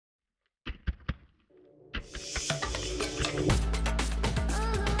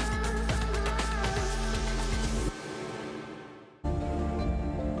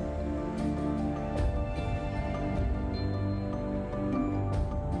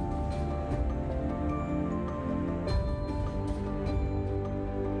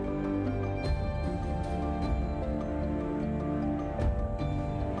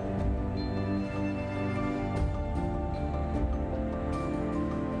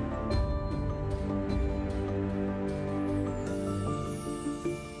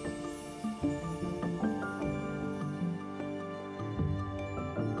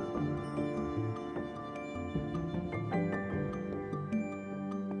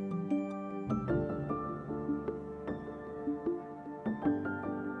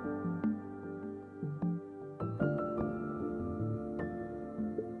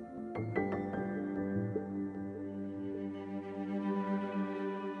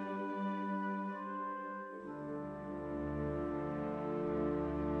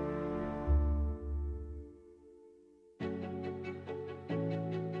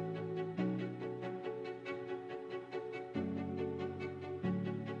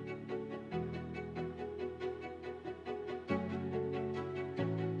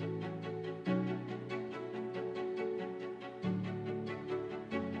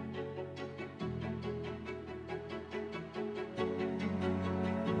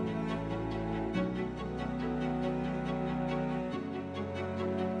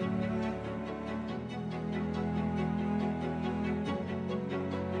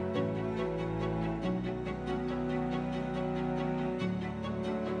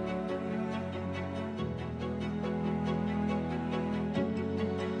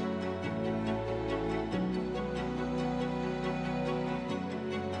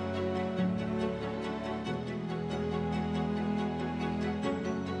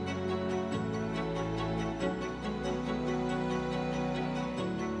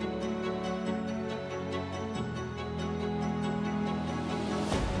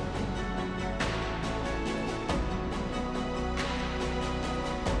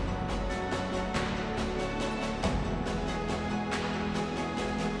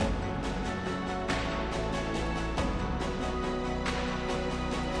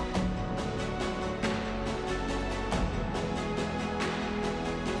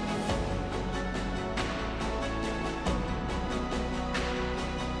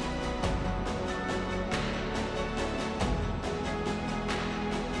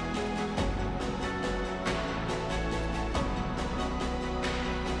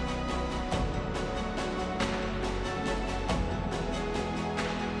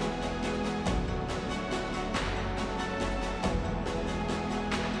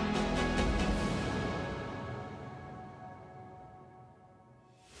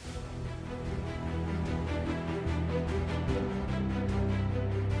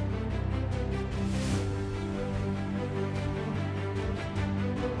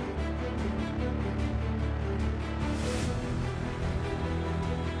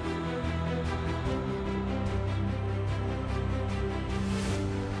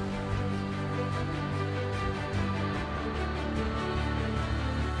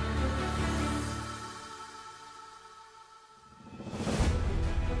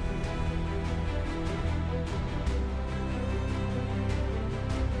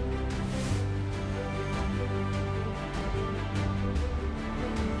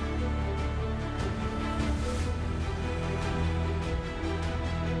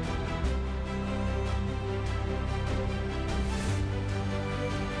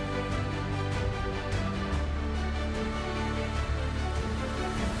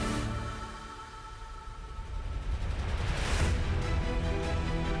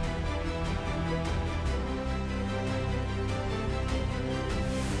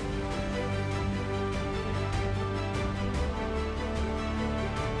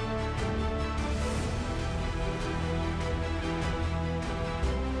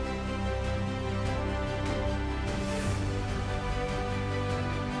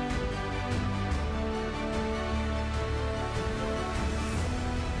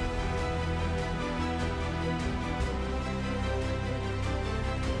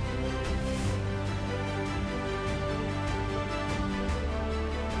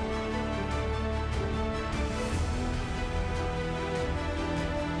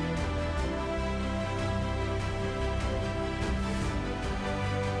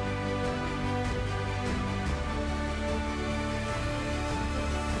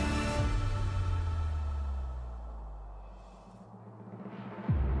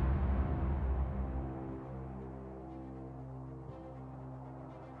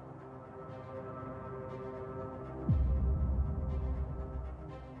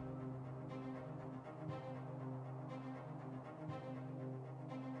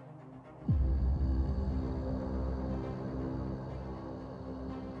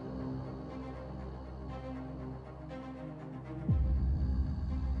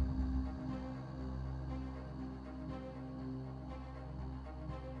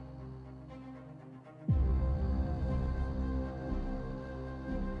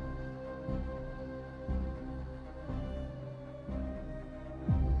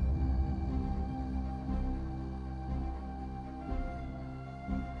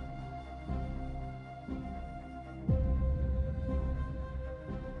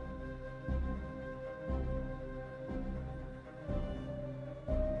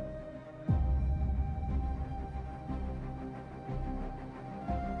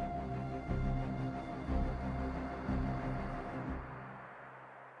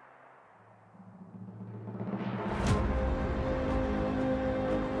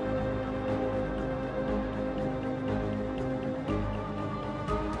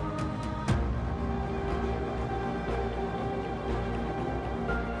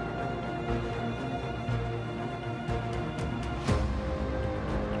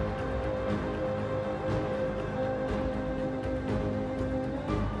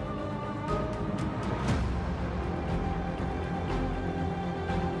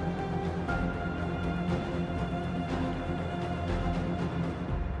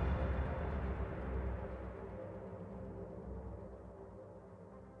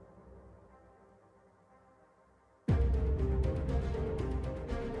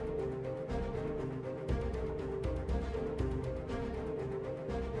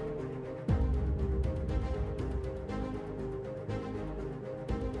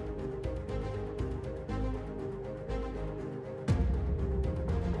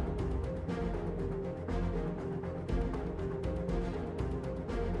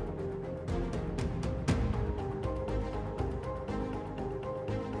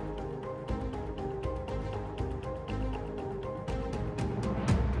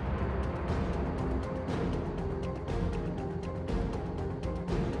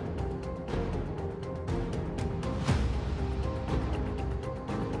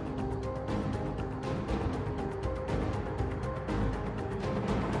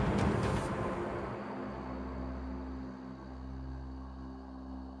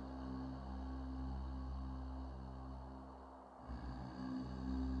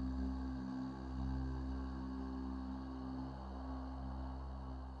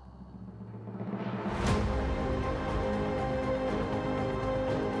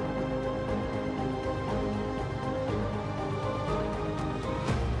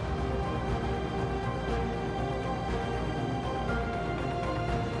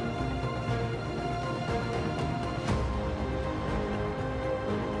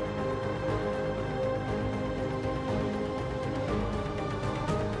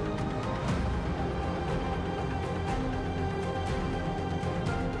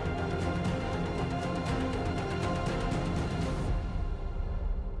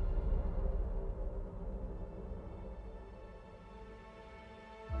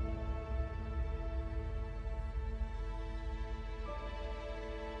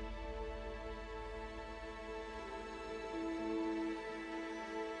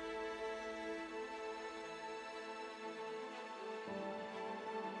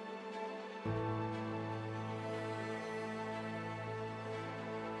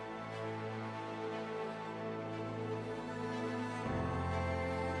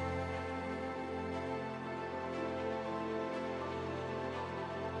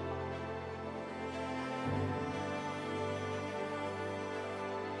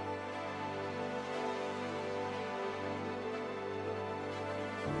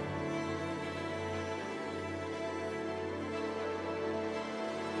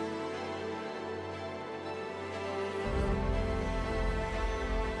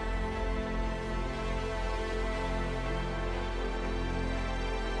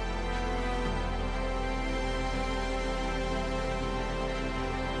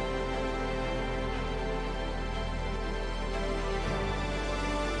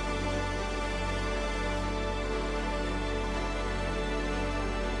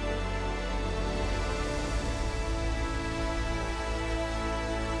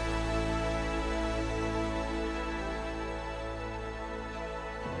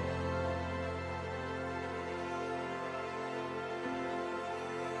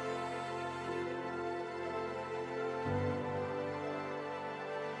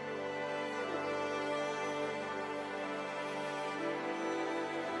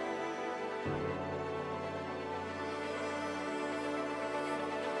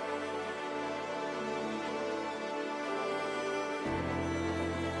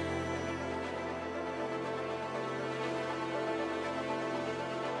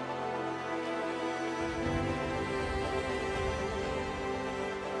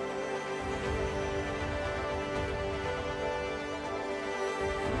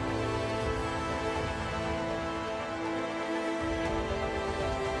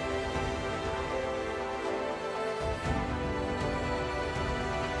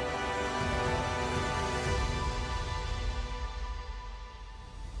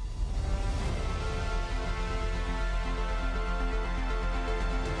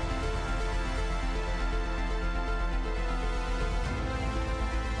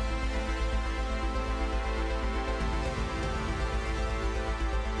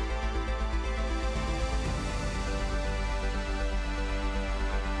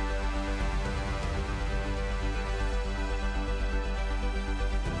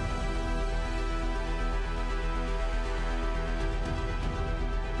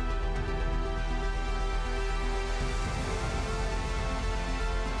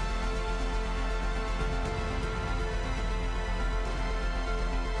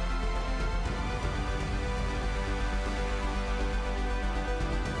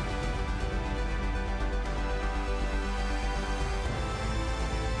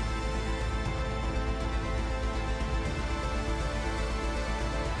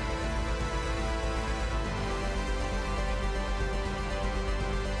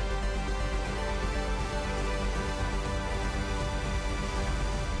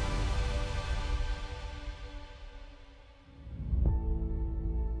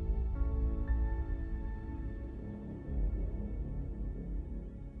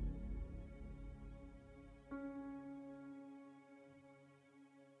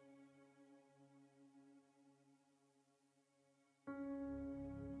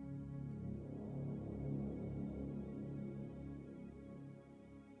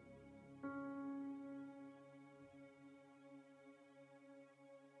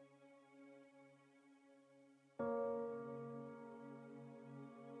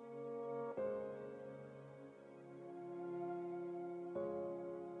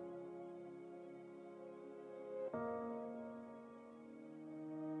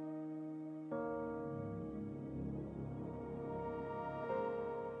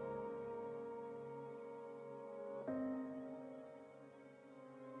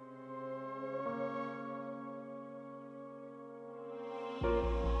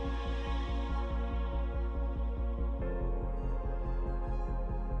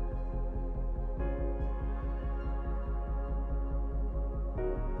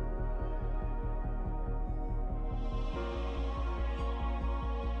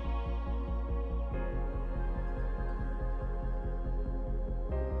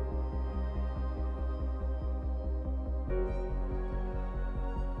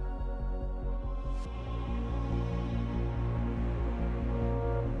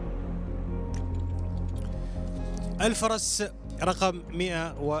الفرس رقم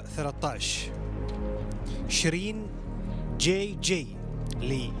 113 شيرين جي جي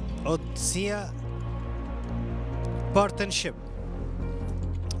لأودسيا بارتنشيب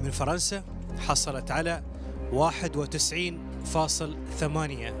من فرنسا، حصلت على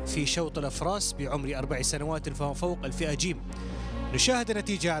 91.8 في شوط الأفراس بعمر 4 سنوات فهو فوق الفئة جيم. نشاهد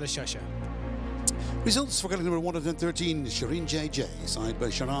النتيجة على الشاشة. Results for category number 113, Shirin JJ, signed by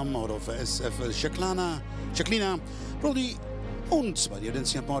Shiraa out of SF Shaklina, probably owned by the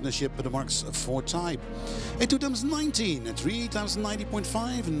Arabian partnership with the marks 4 type. A 2 times 19, a 3 times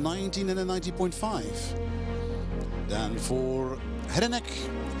 90.5, 19 and a 90.5. Then for head and neck,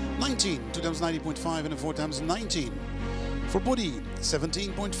 19, 2 times 90.5 and a 4 times 19. For body,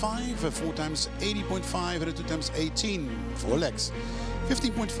 17.5, a 4 times 80.5 and a 2 times 18. For legs,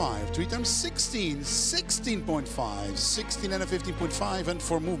 15.5, 3 times 16, 16.5, 16 and a 15.5, and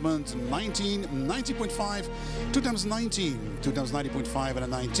for movement 19, 90.5, 2 times 19, 2 times 90.5 and a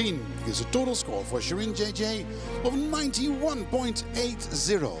 19 gives a total score for Shirin JJ of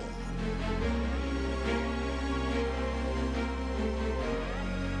 91.80.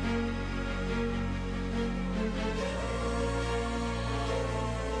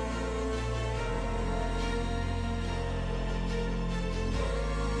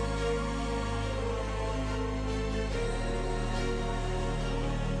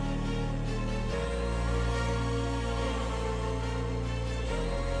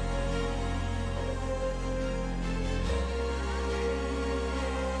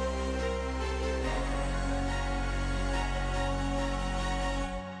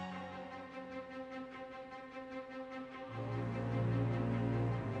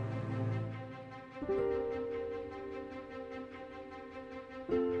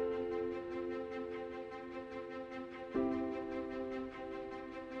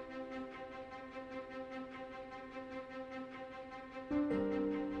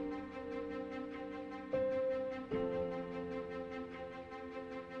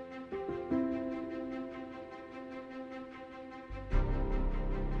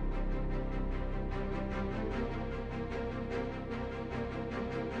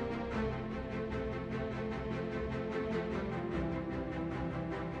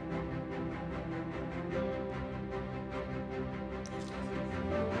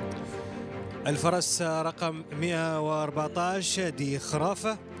 الفرس رقم 114 دي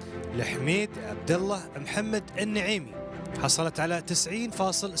خرافة لحميد عبد الله محمد النعيمي، حصلت على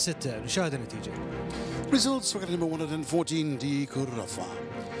 90.6. نشاهد النتيجة. Results for category number 114, di Khurafa,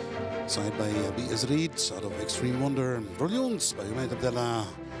 signed by Abi Azreed out of Extreme Wonder, brilliant by Humaid Abdallah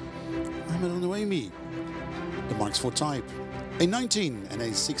Ahmed al-Nuaimi. The marks for type, a 19 and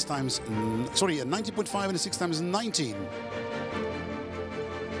a 6 times, sorry, a 90.5 and a 6 times 19.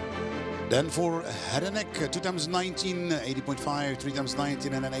 Then for head and neck, 2 times 19, 80.5, 3 times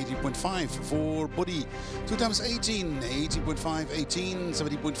 19 and an 80.5. For body, 2 times 18, 18.5, 18,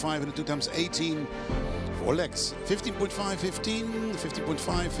 70.5 and a 2 times 18. For legs, 15.5, 15,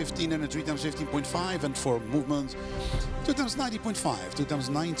 15.5, 15 and a 3 times 15.5. And for movement, 2 times 90.5, 2 times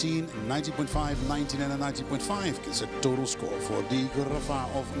 19, 90.5, 19 and a 90.5. Gives a total score for the Rafa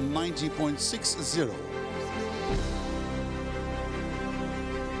of 90.60.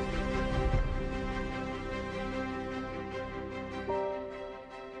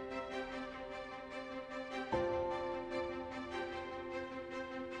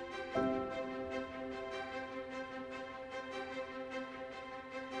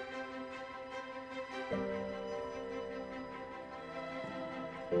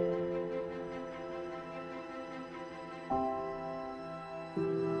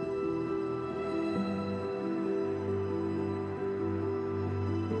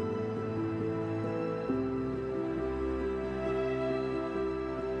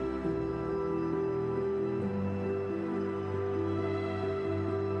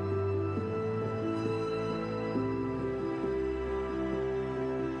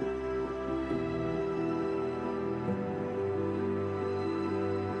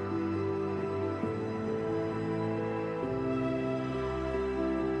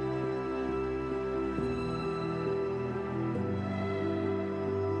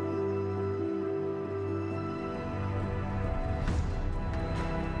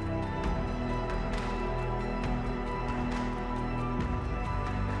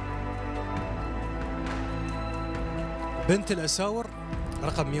 بنت الأساور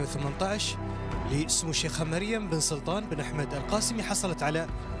رقم 118 لسمو الشيخة مريم بن سلطان بن أحمد القاسمي، حصلت على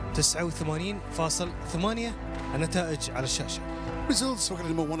 89.8. النتائج على الشاشة. Results for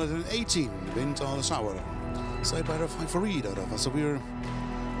category number 118, بنت الأساور, signed by Rafai Farid out of Asawir,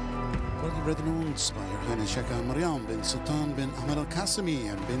 Redenoons by Her Highness Sheikha Maryam bin Sultan bin Ahmed Al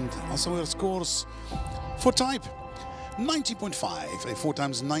Qasimi and bin Al Sawir scores for type 90.5, a 4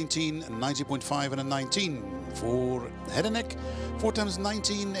 times 19, 90.5 and a 19. For head and neck, 4 times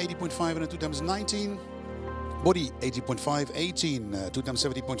 19, 80.5 and a 2 times 19. Body 80.5, 18, 2 times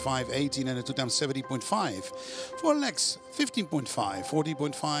 70.5, 18 and a 2 times 70.5. For legs 15.5,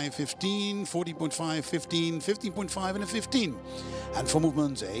 40.5, 15, 40.5, 15, 15.5 and a 15. And for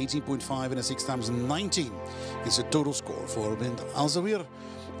movements 18.5 and a 6 times 19. It's a total score for Bint Al Zawir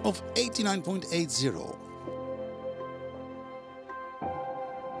of 89.80.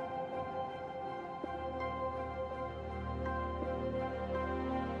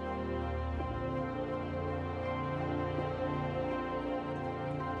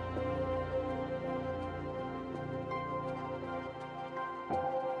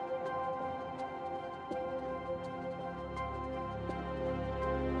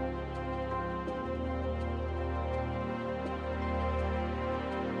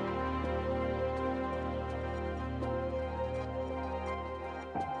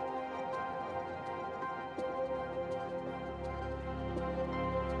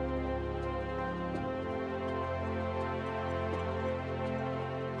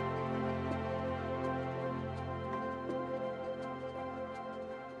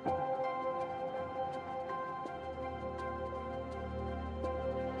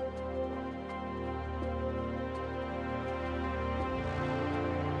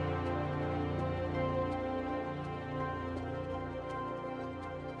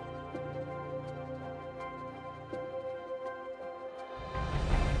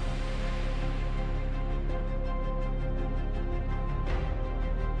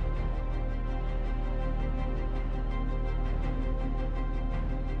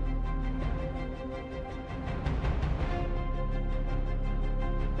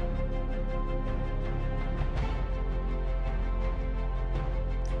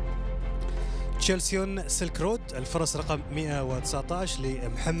 تشيلسيون سلك رود الفرس رقم 119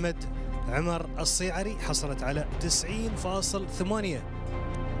 لمحمد عمر الصيعري حصلت على 90.8.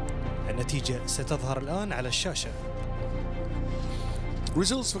 النتيجة ستظهر الآن على الشاشة.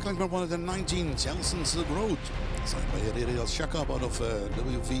 Results for class number 119, Chelsea Silk Road, signed by Arabian Shakab out of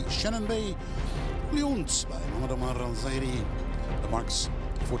WV Shannon Bay, Leons by Mohamed Omar Al Zairi. The marks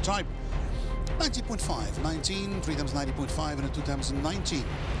for type 90.5, 19, 3 times 90.5 and a 2 times 19.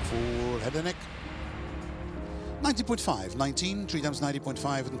 For head and neck, 90.5, 19, 3 times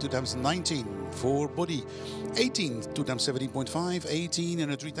 90.5 and 2 times 19. For body, 18, 2 times 17.5, 18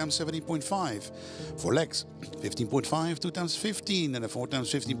 and a 3 times 17.5. For legs, 15.5, 2 times 15 and a 4 times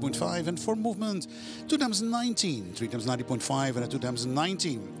 15.5. And for movement, 2 times 19, 3 times 90.5 and a 2 times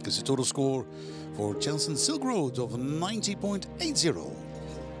 19. Because the total score for Chelsea Silk Road of 90.80.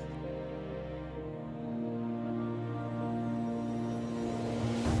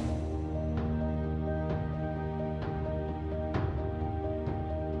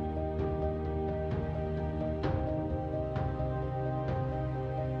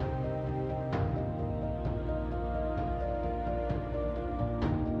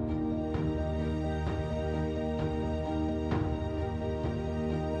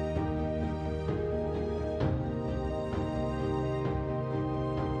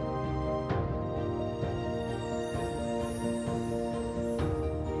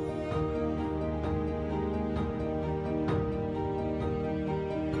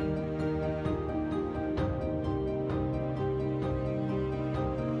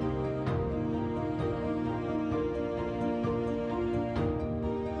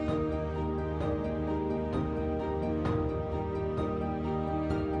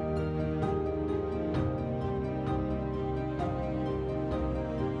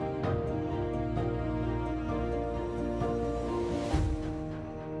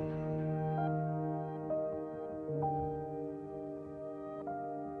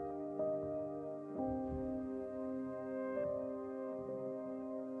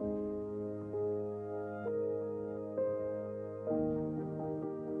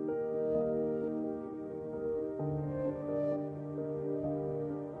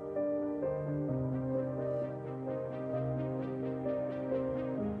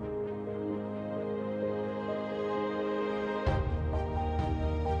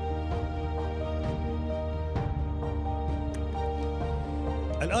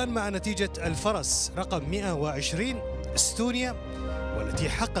 الآن مع نتيجة الفرس رقم 120 استونيا، والتي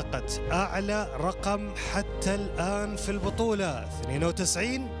حققت أعلى رقم حتى الآن في البطولة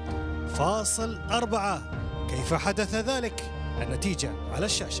 92.4. كيف حدث ذلك؟ النتيجة على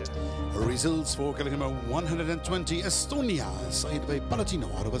الشاشة. Results for kilogram 120 Estonia, side by Palatino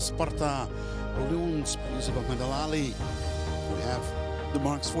out of Sparta, balloons by Yusuf Ahmed Al Ali. We have the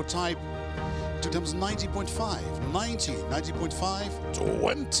marks for type 2 times 90.5, 90, 90.5,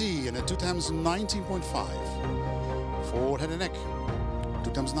 20, and a 2 times 19.5. For head and neck,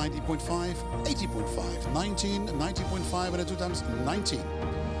 2 times 90.5, 80.5, 19, 90.5, and a 2 times 19.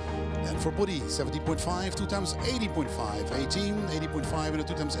 And for body, 70.5, 2 times 80.5, 18, 80.5, and a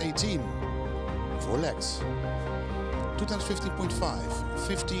 2 times 18. For legs, 2 times 15.5,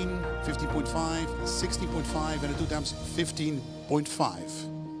 15, 15.5, 16.5, and a 2 times 15.5.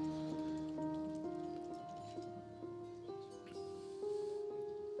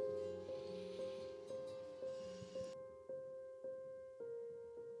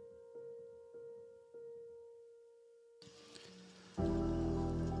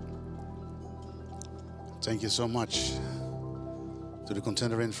 Thank you so much to the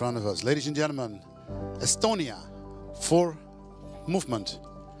contender in front of us. Ladies and gentlemen, Estonia for movement.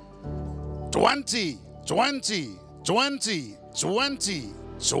 20, 20, 20, 20,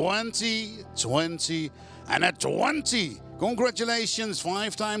 20, 20, and a 20. Congratulations,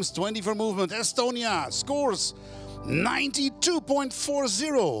 5 times 20 for movement. Estonia scores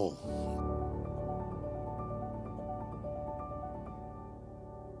 92.40.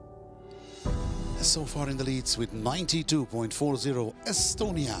 So far in the leads with 92.40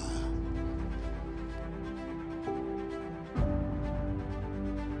 Estonia.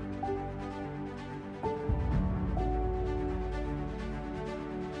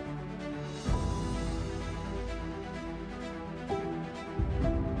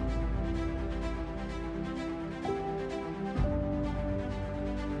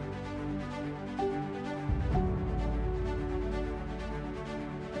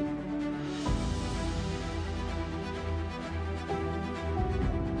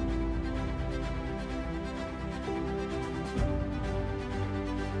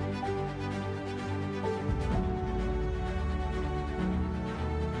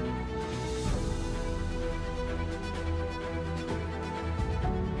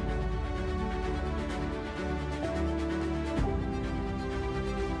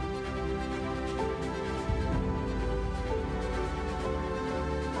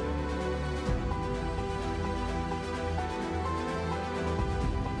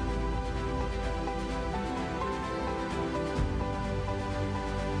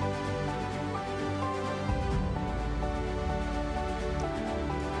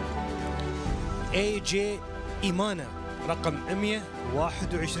 AJ إيمانا رقم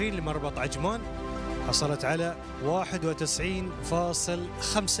 121 لمربط عجمان، حصلت على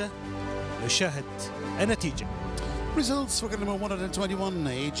 91.5. نشاهد النتيجة. Results for number 121,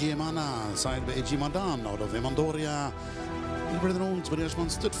 AJ Mana, signed by AJ Madan out of Emandoria. The brother owns by Ashman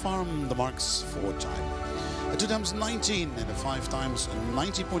stood firm, the marks for time. A 2 times 19 and a 5 times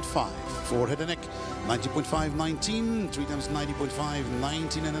 90.5. For head and neck, 90.5, 19, 3 times 90.5,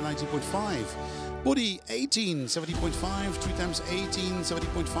 19 and a 90.5. Body, 18, 70.5, 3 times 18,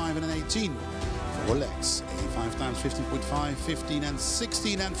 70.5 and an 18. For legs, 5 times 15.5, 15 and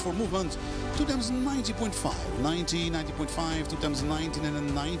 16. And for movement, 2 times 90.5, 90, 90.5, 2 times 19 and a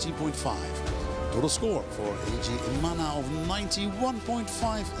 19.5. Total score for AJ Imana of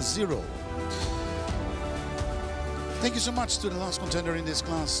 91.50. Thank you so much to the last contender in this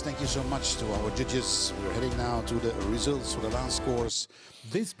class. Thank you so much to our judges. We're heading now to the results for the last scores.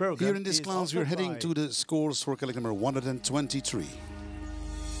 This program Here in this class, we're heading to the scores for kilogram number 123.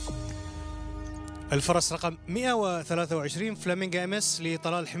 الفرس رقم 123 فلامينغا MS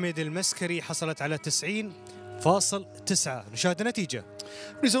لطلال حميد المسكري، حصلت على 90.9. نشاهد النتيجة.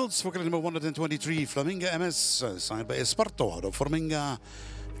 Results for kilogram number 123, Flaminga MS, signed by Esparto out of Forminga.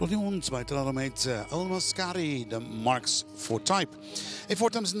 Owns by Teleromate El Mascari, the marks for type. A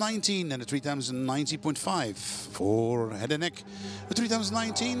 4 times 19 and a 3 times 90.5. For head and neck, a 3 times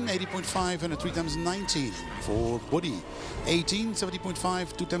 19, 80.5 and a 3 times 19. For body, 18,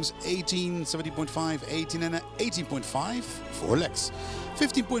 70.5, 2 times 18, 70.5, 18 and a 18.5. For legs,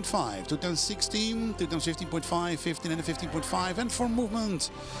 15.5, 2 times 16, 2 times 15.5, 15 and a 15.5. And for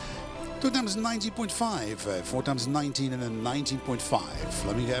movement, 2 times 90.5, 4 times 19 and a 19.5.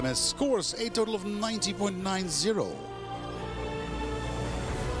 Flaminga MS scores a total of 90.90.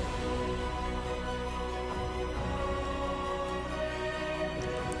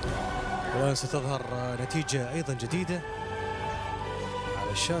 وستظهر نتيجة أيضا جديدة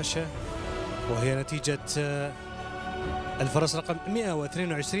على الشاشة، وهي نتيجة الفرس رقم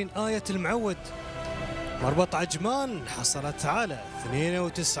 122 آية المعود مربط عجمان، حصلت على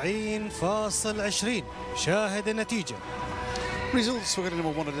 92.20. شاهد النتيجة. Results for number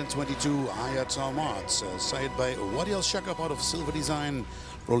 122, Hayat Ahmad, side by Wadi Al Shakab out of Silver Design,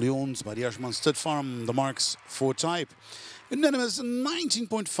 probably owned by the Ashman Stud Farm, the marks for type. Unanimous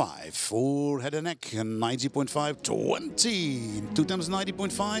 19.5 for head and neck, and 90.5, 20, 2 times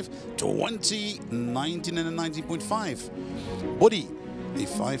 90.5, 20, 19 and a 19.5. Body, a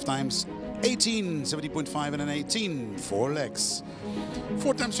 5 times 18, 70.5 and an 18, 4 legs.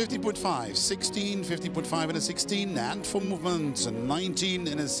 4 times 15.5, 16, 15.5 and a 16, and for movements, 19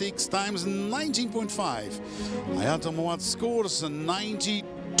 and a 6 times 19.5. Hayat Ahmad scores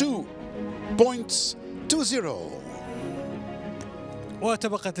 92.20.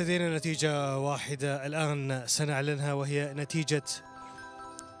 وتبقت لدينا نتيجة واحدة الآن سنعلنها، وهي نتيجة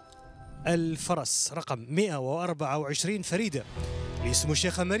الفرس رقم 124 فريدة لسمو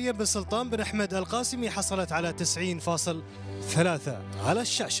الشيخة مريم بن سلطان بن أحمد القاسمي، حصلت على 90.3 على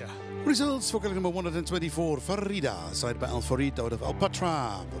الشاشة. Results for number 124, Farida, side by Al Farid out of Al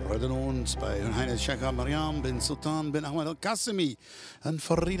Patra, ridden owned by Her Highness Sheikha Maryam bin Sultan bin Ahmed Al Qasimi, and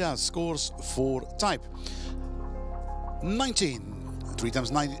Farida scores for type 19. 3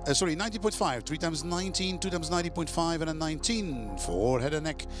 times 90, sorry, 90.5, 3 times 19, 2 times 90.5 and a 19 for head and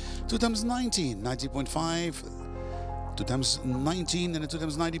neck, 2 times 19, 90.5, 2 times 19 and a 2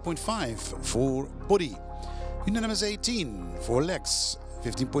 times 90.5 for body. Unanimous 18 for legs,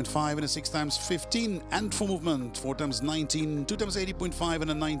 15.5 and a 6 times 15, and for movement 4 times 19, 2 times 80.5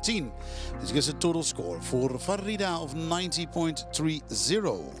 and a 19. This gives a total score for Farida of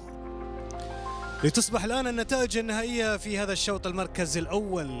 90.30. لتصبح الآن النتائج النهائية في هذا الشوط. المركز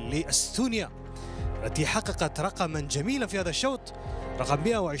الأول لأستونيا التي حققت رقما جميلا في هذا الشوط، رقم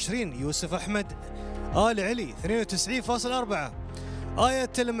 120 يوسف أحمد آل علي 92.4. آية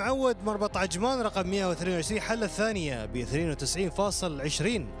المعود مربط عجمان رقم 122 حلت ثانية ب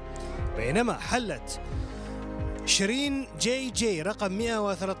 92.20، بينما حلت شيرين جي رقم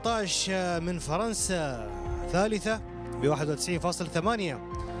 113 من فرنسا ثالثة ب 91.8.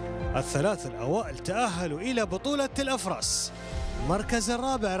 الثلاث الأوائل تأهلوا إلى بطولة الأفراس. المركز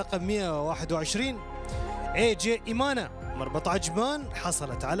الرابع رقم 121 جي إيمانا مربط عجمان،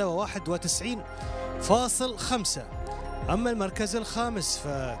 حصلت على 91.5. أما المركز الخامس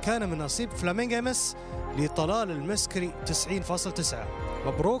فكان من نصيب فلامينغامس لطلال المسكري 90.9.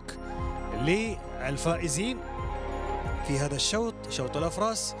 مبروك للفائزين في هذا الشوط، شوط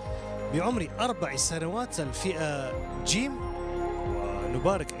الأفراس، بعمر 4 سنوات الفئة جيم.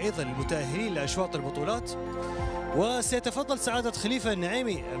 ونبارك أيضا للمتأهلين لأشواط البطولات. وسيتفضل سعادة خليفة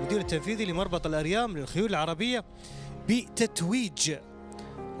النعيمي المدير التنفيذي لمربط الأريام للخيول العربية بتتويج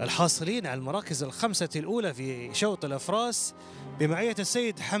الحاصلين على المراكز الخمسة الأولى في شوط الأفراس بمعية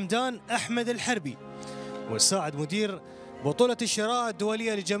السيد حمدان أحمد الحربي، وساعد مدير بطولة الشراء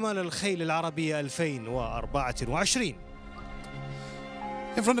الدولية لجمال الخيل العربية 2024.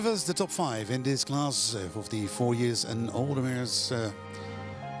 In front of us, the top 5 in this class of the 4 years and older mares.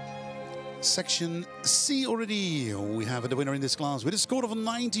 Section C already. We have the winner in this class with a score of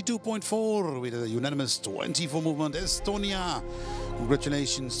 92.4 with a unanimous 24 movement. Estonia.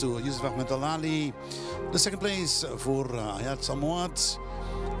 Congratulations to Yusuf Ahmed Al Ali. The second place for Hayat Ahmad.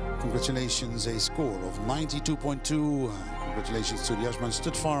 Congratulations, a score of 92.2. Congratulations to the Ashman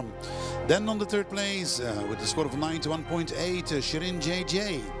Stud Farm. Then on the third place with a score of 91.8, Shirin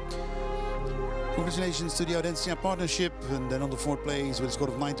JJ. Congratulations to the Arabian partnership. And then on the fourth place with a score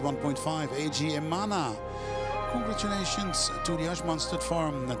of 91.5, AG Emana. Congratulations to the Ashman Stud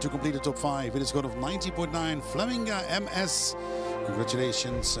Farm to complete the top 5 with a score of 90.9, Flaminga MS.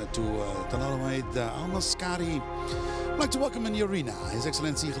 Congratulations to Talal Maid Al-Maskari. I'd like to welcome in the arena His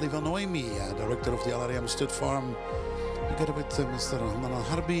Excellency Khalifa Noemi, Director of the Al-Ariam Stud Farm, together with Mr. Rahman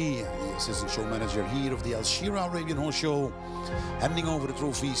Al-Harbi, the Assistant Show Manager here of the Shiraa Arabian Horse Show, handing over the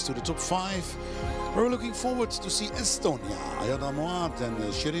trophies to the top 5. We're looking forward to see Estonia, Hayat Ahmad and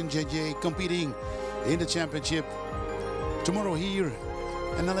Shirin JJ competing in the championship tomorrow here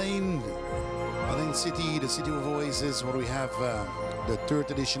in Alain City, the city of oasis, where we have the 3rd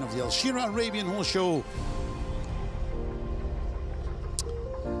edition of the Shiraa Arabian Horse Show.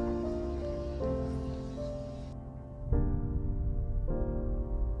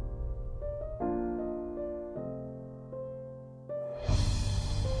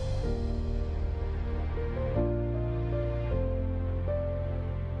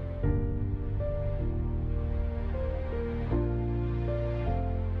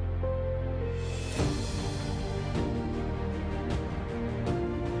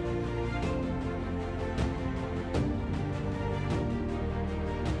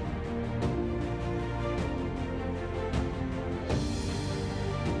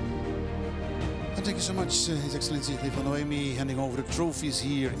 thank you so much, His Excellency Khalifa Noemi, handing over the trophies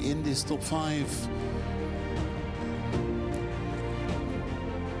here in this top 5